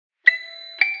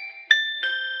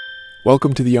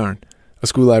Welcome to The Yarn, a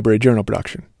school library journal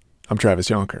production. I'm Travis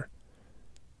Yonker.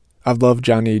 I've loved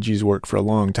Jon Agee's work for a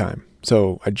long time,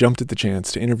 so I jumped at the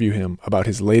chance to interview him about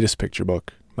his latest picture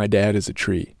book, My Dad is a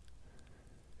Tree.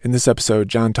 In this episode,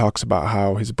 Jon talks about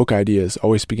how his book ideas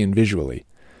always begin visually,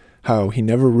 how he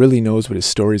never really knows what his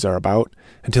stories are about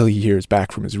until he hears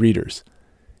back from his readers,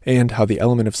 and how the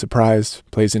element of surprise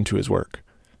plays into his work.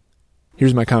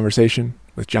 Here's my conversation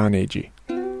with Jon Agee.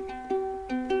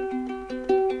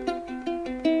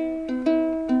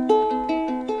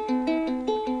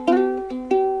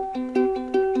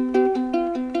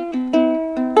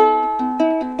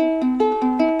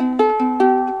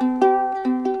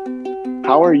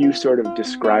 How are you sort of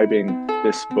describing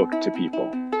this book to people?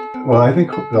 Well, I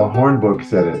think the Horn book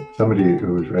said it. Somebody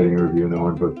who was writing a review in the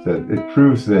Horn book said it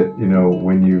proves that,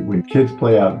 when kids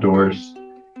play outdoors,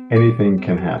 anything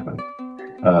can happen.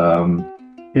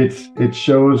 It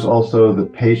shows also the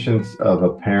patience of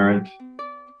a parent,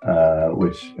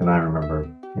 and I remember,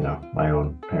 my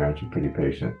own parents were pretty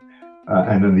patient.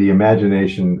 And then the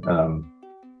imagination,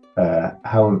 how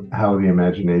the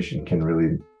imagination can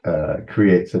really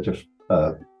create such a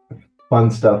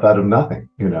fun stuff out of nothing,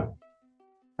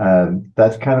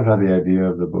 That's kind of how the idea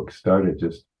of the book started.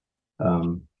 Just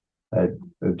from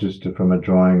a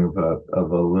drawing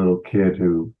of a little kid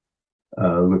who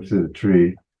looks at a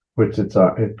tree, puts its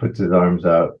arms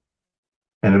out,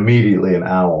 and immediately an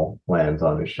owl lands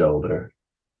on his shoulder,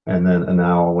 and then an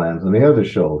owl lands on the other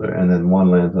shoulder, and then one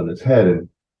lands on his head. And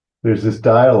there's this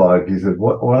dialogue. He said,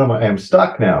 "What am I? I'm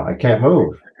stuck now. I can't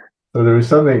move." So there was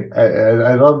something.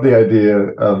 I love the idea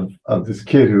of this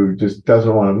kid who just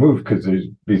doesn't want to move because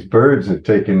these birds have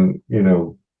taken,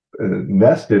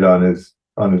 nested on his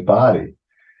body.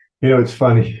 It's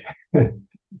funny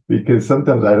because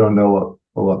sometimes I don't know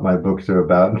what my books are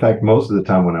about. In fact, most of the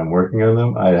time when I'm working on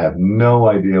them, I have no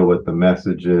idea what the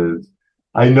message is.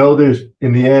 I know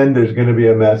in the end there's going to be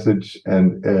a message,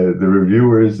 and the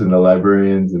reviewers and the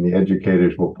librarians and the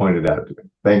educators will point it out to me.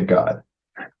 Thank God.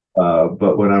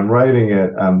 But when I'm writing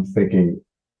it, I'm thinking,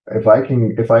 if I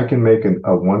can make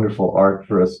a wonderful arc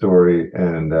for a story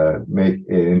and make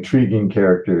intriguing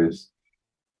characters,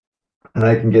 and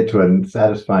I can get to a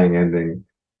satisfying ending,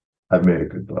 I've made a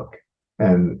good book.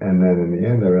 And then in the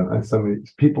end, some of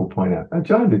these people point out,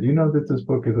 "Jon, did you know that this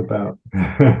book is about?"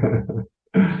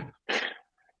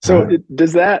 So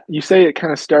you say it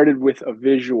kind of started with a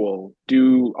visual.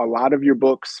 Do a lot of your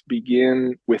books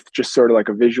begin with just sort of like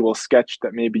a visual sketch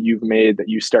that maybe you've made that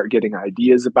you start getting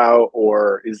ideas about,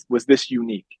 or was this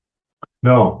unique?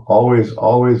 No, always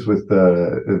with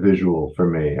the visual for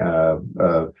me.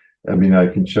 I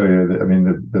can show you that.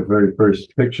 The very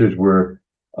first pictures were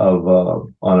of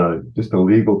on just a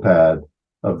legal pad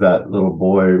of that little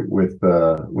boy with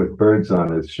birds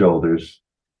on his shoulders.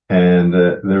 And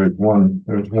there was one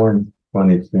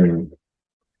funny scene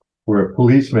where a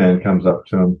policeman comes up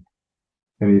to him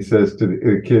and he says to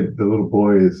the kid, the little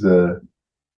boy is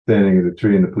standing at a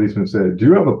tree, and the policeman said, "Do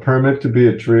you have a permit to be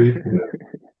a tree?"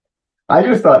 I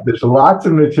just thought there's lots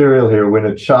of material here. When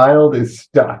a child is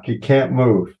stuck, he can't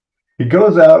move. He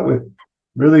goes out with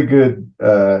really good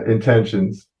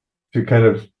intentions to kind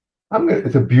of,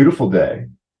 it's a beautiful day,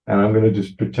 and I'm going to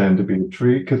just pretend to be a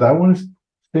tree because I want to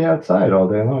stay outside all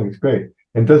day long. It's great.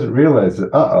 And doesn't realize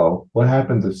that, what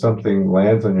happens if something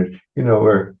lands on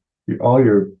where all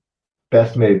your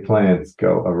best made plans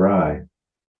go awry,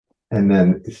 and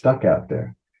then it's stuck out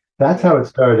there. That's how it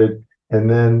started. And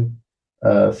then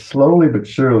slowly but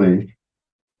surely,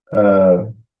 I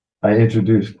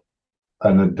introduced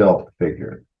an adult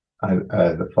figure,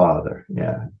 the father.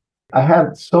 Yeah. I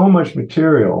had so much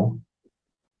material,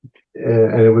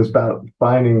 and it was about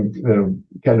finding,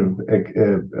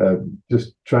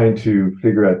 just trying to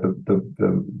figure out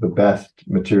the best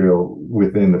material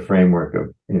within the framework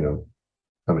of,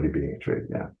 somebody being a tree.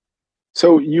 Yeah.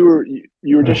 So you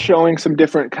were just showing some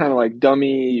different kind of like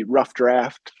dummy rough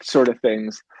draft sort of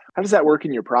things. How does that work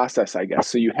in your process, I guess?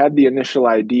 So you had the initial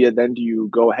idea, then do you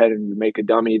go ahead and you make a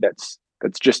dummy that's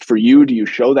just for you? Do you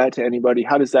show that to anybody?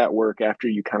 How does that work after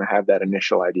you kind of have that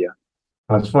initial idea?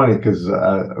 It's funny because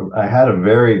I had a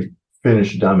very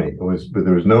finished dummy. But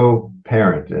there was no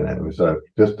parent in it. It was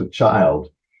just a child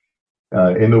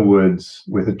in the woods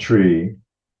with a tree,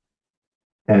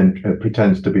 and it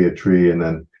pretends to be a tree, and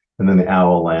then the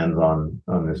owl lands on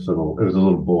this little. It was a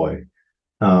little boy,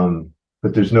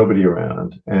 but there's nobody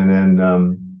around. And then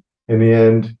in the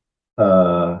end,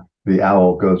 the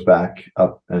owl goes back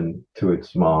up and to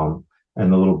its mom.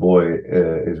 And the little boy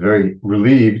is very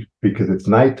relieved because it's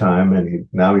nighttime and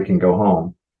now he can go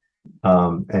home.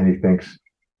 And he thinks,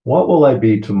 what will I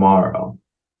be tomorrow?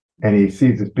 and he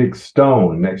sees this big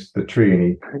stone next to the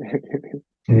tree,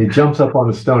 and he jumps up on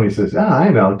the stone. He says, I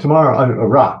know, tomorrow I'm a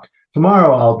rock.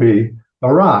 Tomorrow I'll be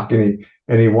a rock. And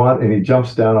he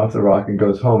jumps down off the rock and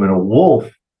goes home. And a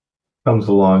wolf comes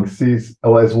along, is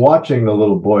watching the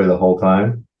little boy the whole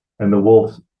time. And the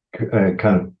wolf kind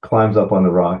of climbs up on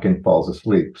the rock and falls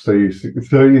asleep. So you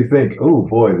think, oh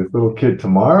boy, this little kid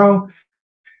tomorrow,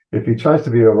 if he tries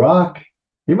to be a rock,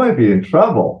 he might be in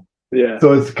trouble. Yeah.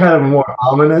 So it's kind of a more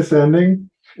ominous ending.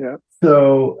 Yeah.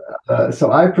 So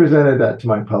I presented that to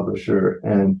my publisher,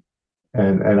 and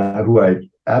who I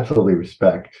absolutely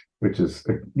respect, which is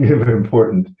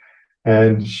important.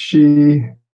 And she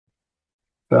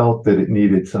felt that it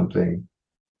needed something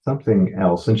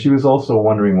else, and she was also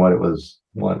wondering what it was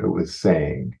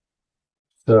saying.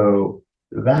 So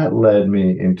that led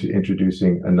me into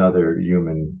introducing another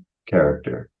human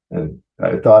character, and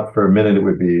I thought for a minute it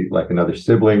would be like another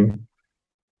sibling,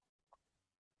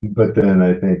 but then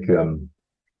I think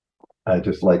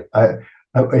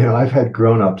I've had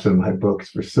grown-ups in my books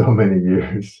for so many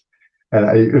years, and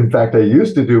in fact I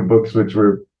used to do books which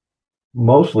were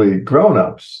mostly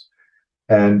grown-ups.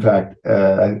 And in fact,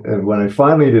 when I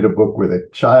finally did a book with a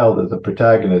child as a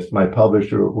protagonist, my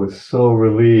publisher was so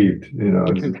relieved.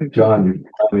 Jon, you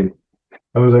finally.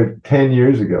 It was like 10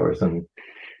 years ago or something.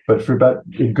 But for about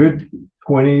a good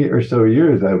 20 or so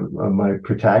years, my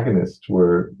protagonists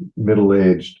were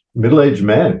middle-aged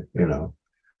men,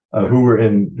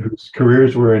 whose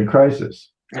careers were in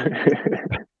crisis.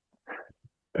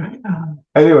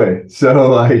 Anyway,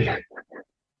 so I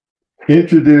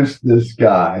introduced this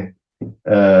guy,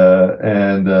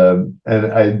 and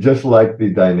I just liked the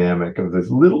dynamic of this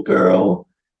little girl,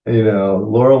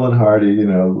 Laurel and Hardy,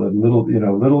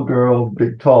 little girl,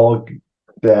 big tall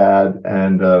dad,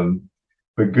 and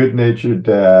but good-natured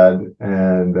dad,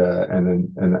 and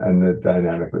the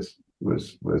dynamic was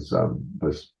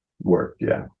worked,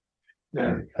 yeah.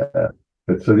 So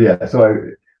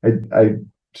I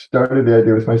started the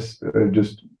idea with my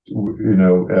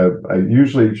I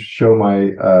usually show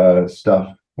my stuff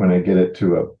when I get it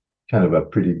to a kind of a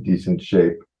pretty decent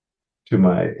shape to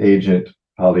my agent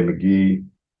Holly McGee,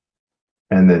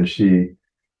 and then she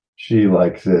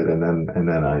likes it, and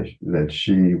then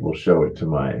she will show it to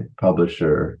my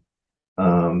publisher.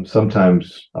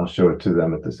 Sometimes I'll show it to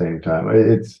them at the same time.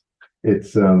 And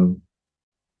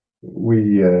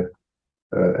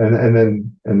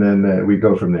then we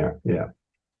go from there. Yeah,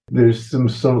 there's some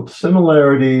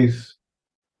similarities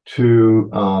to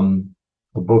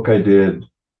a book I did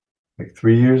like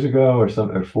 3 years ago or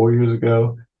 4 years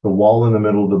ago. The wall in the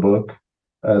middle of the book.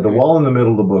 The wall in the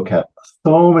middle of the book had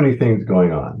so many things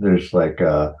going on.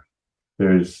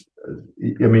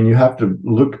 You have to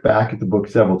look back at the book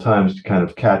several times to kind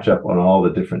of catch up on all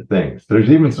the different things. There's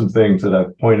even some things that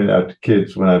I've pointed out to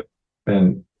kids when I've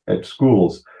been at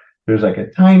schools. There's like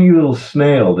a tiny little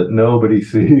snail that nobody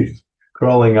sees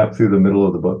crawling up through the middle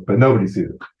of the book, but nobody sees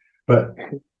it. But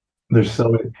there's so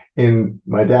many. In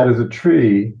My Dad is a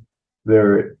Tree,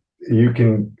 there you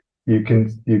can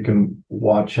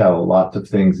watch how lots of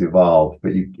things evolve,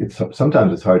 but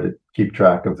sometimes it's hard to keep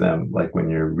track of them. Like when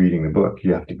you're reading the book,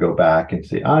 you have to go back and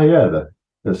see, the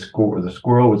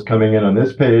squirrel was coming in on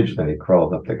this page, then he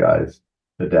crawls up the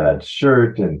dad's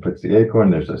shirt and puts the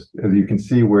acorn. You can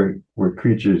see where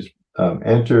creatures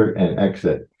enter and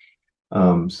exit.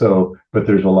 But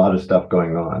there's a lot of stuff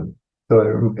going on.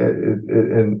 So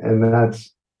and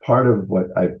that's part of what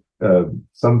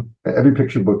every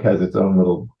picture book has its own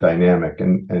little dynamic,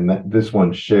 and this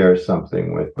one shares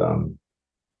something with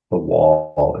the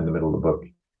wall in the middle of the book,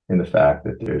 in the fact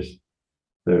that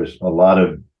there's a lot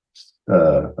of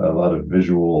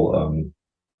visual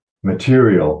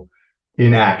material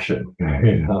in action,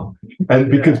 and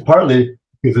partly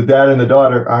because the dad and the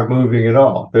daughter aren't moving at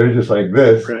all. They're just like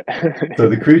this. Right. So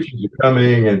the creatures are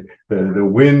coming, and the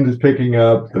wind is picking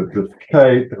up, the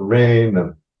kite, the rain,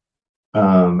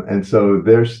 and so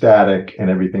they're static and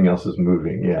everything else is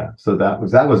moving. Yeah. So that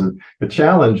was the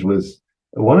challenge.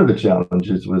 One of the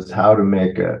challenges was how to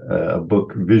make a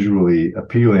book visually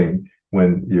appealing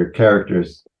when your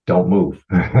characters don't move.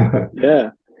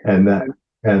 Yeah. And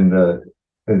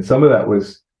some of that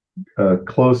was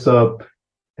close up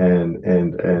and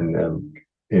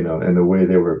the way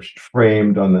they were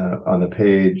framed on the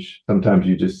page. Sometimes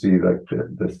you just see like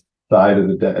the side of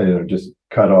the just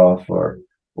cut off, or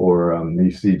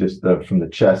you see just from the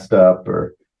chest up,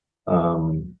 or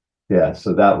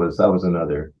so that was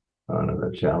another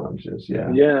challenges.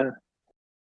 Yeah.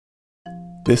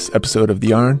 This episode of The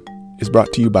Yarn is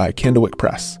brought to you by Candlewick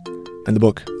Press and the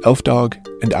book Elf Dog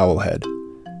and Owlhead,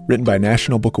 written by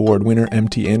National Book Award winner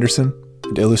M.T. Anderson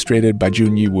and illustrated by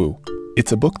Junyi Wu.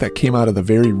 It's a book that came out of the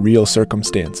very real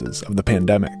circumstances of the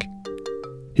pandemic.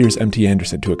 Here's M.T.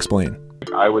 Anderson to explain.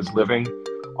 I was living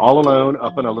all alone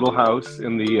up in a little house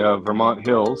in the Vermont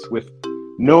hills with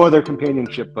no other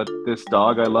companionship but this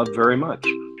dog I love very much.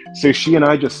 So she and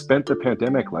I just spent the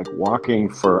pandemic like walking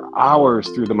for hours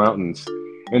through the mountains.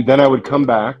 And then I would come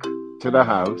back to the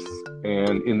house,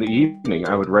 and in the evening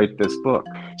I would write this book.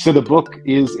 So the book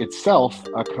is itself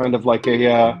a kind of like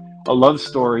a love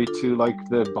story to like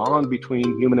the bond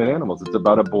between human and animals. It's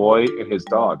about a boy and his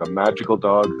dog, a magical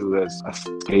dog who has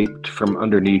escaped from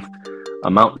underneath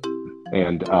a mountain.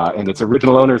 And its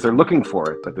original owners are looking for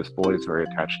it, but this boy is very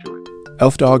attached to it.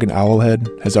 Elf Dog and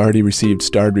Owlhead has already received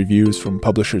starred reviews from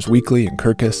Publishers Weekly and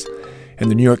Kirkus,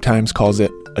 and the New York Times calls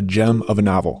it a gem of a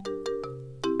novel.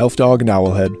 Elf Dog and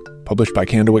Owlhead, published by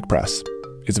Candlewick Press,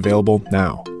 is available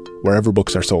now, wherever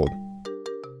books are sold.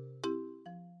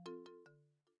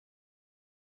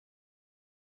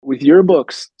 With your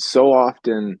books, so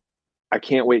often I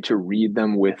can't wait to read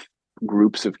them with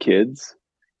groups of kids.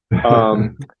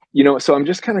 So I'm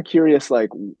just kind of curious,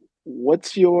 like, what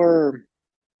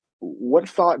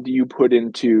thought do you put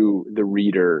into the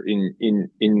reader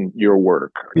in your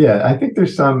work? Yeah, I think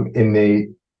there's some innate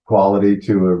quality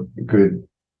to a good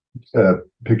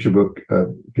picture book.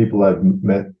 People I've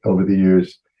met over the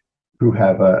years who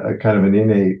have a kind of an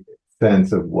innate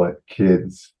sense of what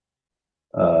kids,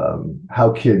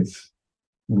 how kids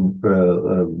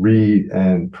read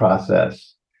and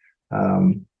process.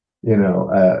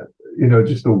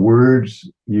 Just the words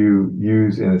you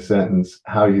use in a sentence,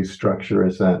 how you structure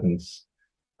a sentence.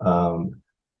 And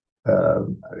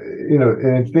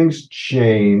things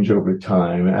change over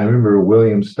time. I remember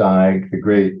William Steig, the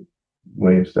great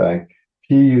William Steig,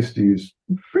 he used to use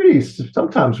pretty,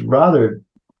 sometimes rather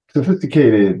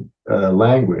sophisticated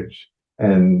language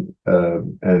and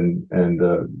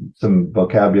some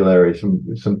vocabulary,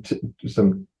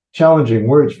 some challenging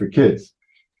words for kids.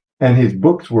 And his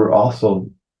books were also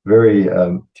very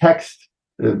text.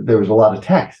 There was a lot of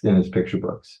text in his picture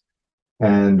books,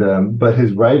 but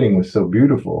his writing was so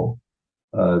beautiful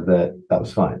that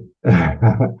was fine.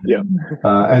 Yeah.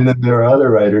 And then there are other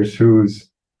writers whose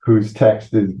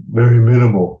text is very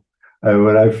minimal.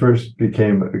 When I first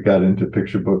got into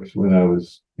picture books when I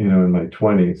was in my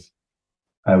 20s,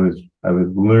 I was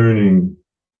learning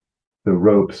the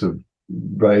ropes of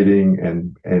writing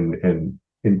and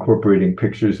incorporating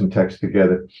pictures and text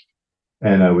together.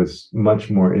 And I was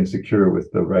much more insecure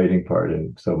with the writing part,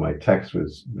 and so my text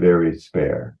was very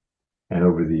spare. And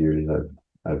over the years,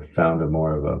 I've found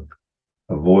more of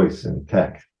a voice in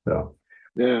text. So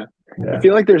yeah. I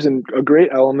feel like there's a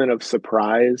great element of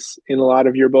surprise in a lot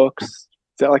of your books. Is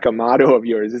that like a motto of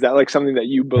yours? Is that like something that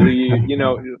you believe?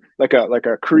 Like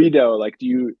a credo? Like, do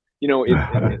you?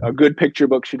 A good picture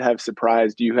book should have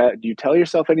surprise. Do you tell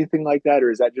yourself anything like that, or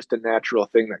is that just a natural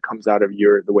thing that comes out of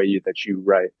the way that you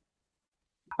write?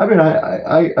 I mean,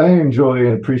 I enjoy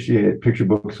and appreciate picture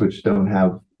books which don't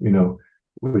have,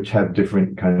 which have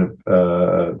different kind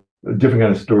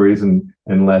of stories and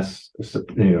less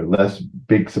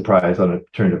big surprise on a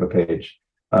turn of a page.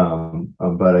 But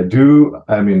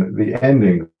the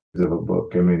ending of a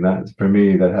book, that's for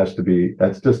me,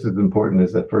 that's just as important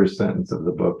as the first sentence of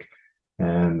the book.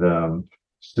 And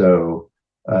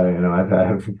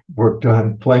I've worked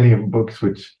on plenty of books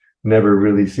which never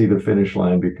really see the finish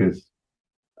line because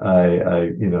they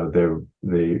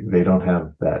don't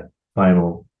have that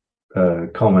final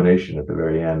culmination at the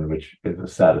very end, which is a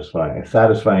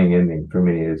satisfying ending for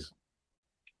me is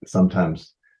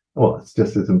sometimes, it's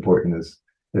just as important as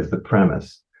the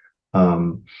premise.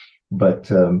 But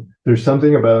there's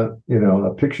something about,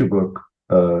 a picture book,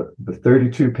 the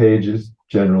 32 pages,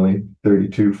 generally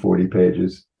 40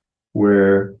 pages,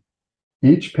 where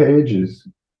each page is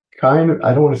kind of,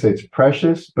 I don't want to say it's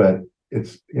precious, but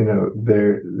it's,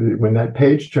 when that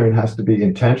page turn has to be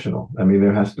intentional.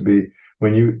 There has to be,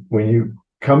 when you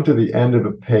come to the end of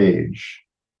a page,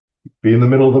 be in the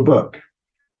middle of the book,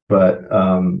 but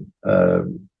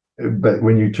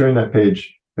when you turn that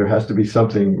page, there has to be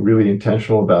something really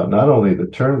intentional about not only the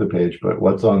turn of the page, but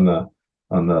what's on the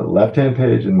left-hand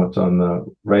page and what's on the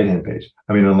right-hand page.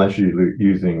 Unless you're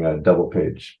using double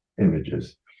page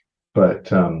images. But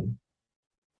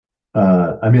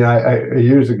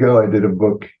years ago I did a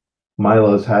book,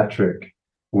 Milo's Hat Trick,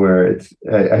 where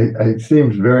it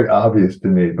seems very obvious to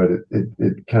me, but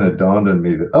it kind of dawned on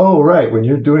me that, when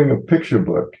you're doing a picture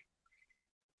book,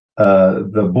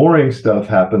 the boring stuff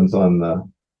happens on the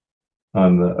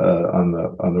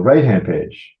right-hand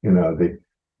page,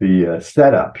 the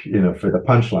setup, for the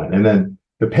punchline, and then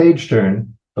the page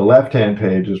turn, the left-hand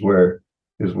page is where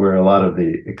is where a lot of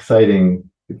the exciting,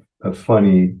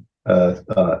 funny,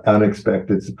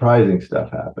 unexpected, surprising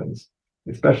stuff happens.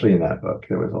 Especially in that book,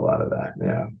 there was a lot of that.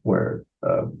 Yeah, where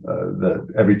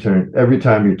every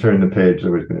time you turn the page,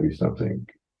 there was going to be something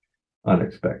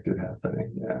unexpected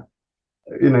happening. Yeah,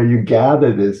 you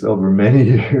gather this over many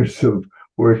years of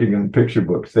working on picture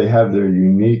books. They have their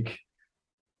unique,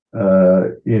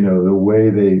 the way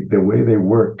they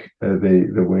work,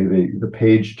 the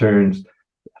page turns,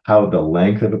 how the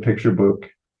length of a picture book.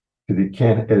 Because you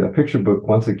can't, a picture book,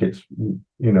 once it gets,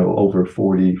 over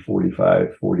 40,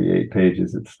 45, 48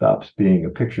 pages, it stops being a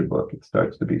picture book. It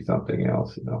starts to be something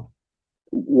else,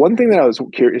 One thing that I was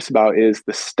curious about is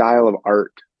the style of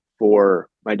art for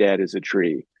My Dad is a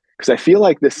Tree. Because I feel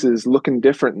like this is looking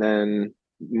different than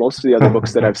most of the other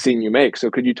books that I've seen you make. So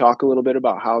could you talk a little bit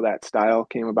about how that style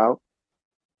came about?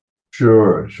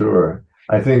 Sure.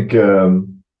 I think there's,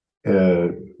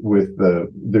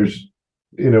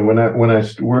 when I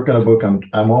work on a book,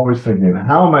 I'm always thinking,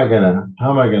 how am I gonna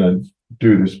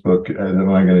do this book? Am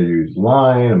I gonna use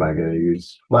line? Am I gonna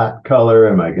use flat color?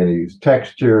 Am I gonna use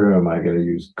texture? Am I gonna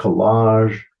use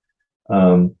collage?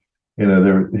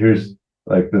 Here's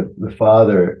like the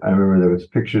father. I remember there was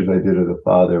pictures I did of the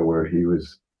father where he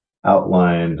was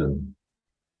outlined,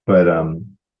 but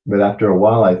after a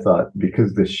while I thought,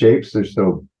 because the shapes are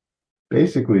so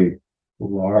basically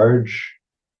large,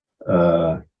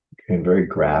 and very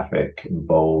graphic and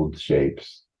bold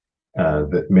shapes,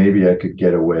 that maybe I could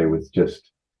get away with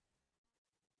just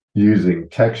using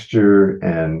texture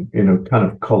and kind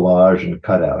of collage and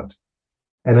cutout.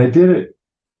 And I did it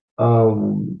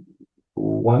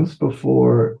once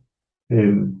before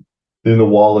in the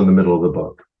wall in the middle of the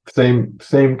book. Same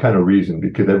kind of reason,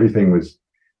 because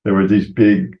there were these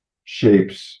big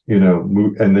shapes,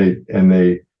 and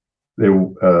they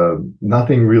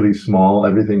nothing really small.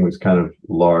 Everything was kind of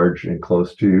large and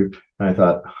close to you. And I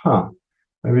thought,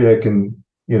 maybe I can,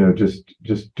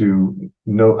 just do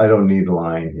I don't need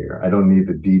line here. I don't need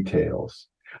the details.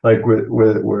 Like where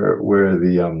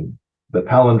the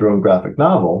palindrome graphic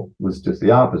novel was just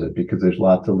the opposite, because there's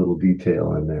lots of little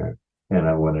detail in there. And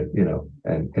I want to,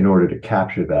 and in order to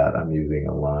capture that, I'm using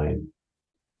a line.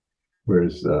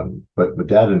 Whereas, but My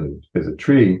Dad is a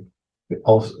Tree,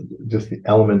 also just the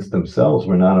elements themselves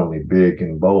were not only big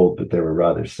and bold, but they were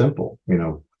rather simple.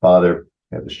 Father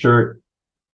had the shirt,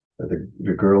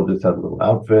 the girl just had a little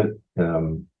outfit,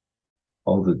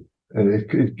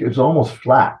 it's almost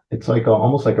flat. It's like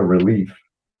almost like a relief.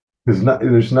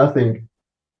 There's nothing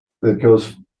that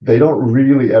goes. They don't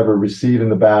really ever recede in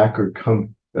the back or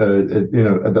come.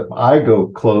 I go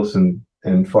close and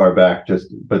far back,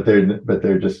 but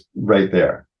they're just right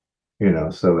there.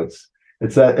 So it's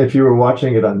that if you were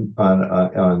watching it on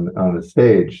a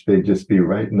stage, they'd just be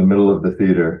right in the middle of the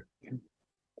theater,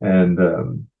 and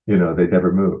they'd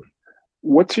never move.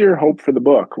 What's your hope for the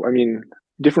book? I mean,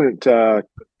 different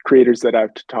creators that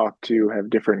I've talked to have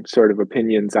different sort of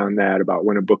opinions on that, about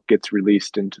when a book gets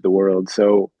released into the world.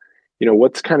 So,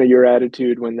 what's kind of your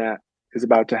attitude when that is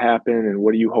about to happen, and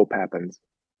what do you hope happens?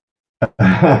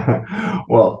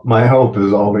 Well, my hope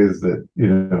is always that,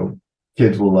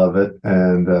 kids will love it,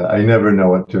 and I never know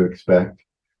what to expect.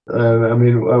 When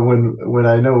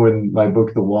my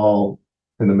book, The Wall,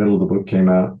 in the middle of the book came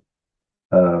out,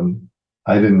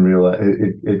 I didn't realize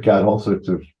it got all sorts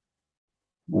of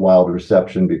wild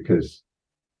reception because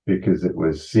it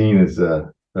was seen as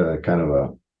a kind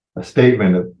of a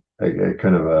statement,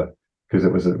 because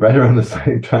it was right around the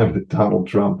same time that Donald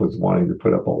Trump was wanting to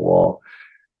put up a wall,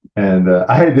 and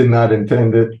I did not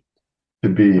intend it to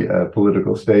be a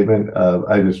political statement.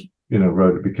 I just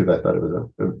wrote it because I thought it was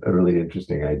a really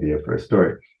interesting idea for a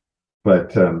story.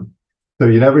 But so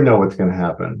you never know what's going to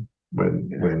happen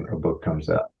when a book comes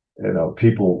out.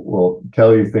 People will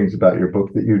tell you things about your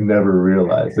book that you never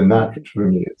realized, and that for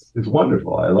me is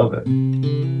wonderful. I love it.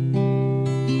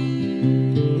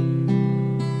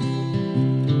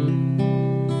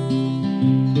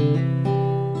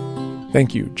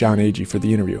 Thank you, Jon Agee, for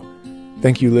the interview.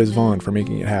 Thank you, Liz Vaughn, for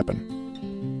making it happen.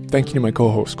 Thank you to my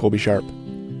co-host, Colby Sharp.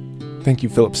 Thank you,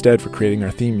 Philip Stead, for creating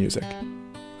our theme music.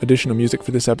 Additional music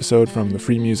for this episode from the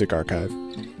Free Music Archive.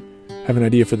 Have an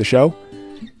idea for the show?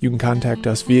 You can contact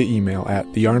us via email at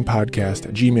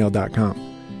theyarnpodcast@gmail.com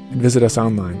and visit us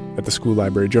online at the School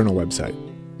Library Journal website.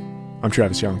 I'm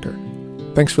Travis Yonker.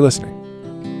 Thanks for listening.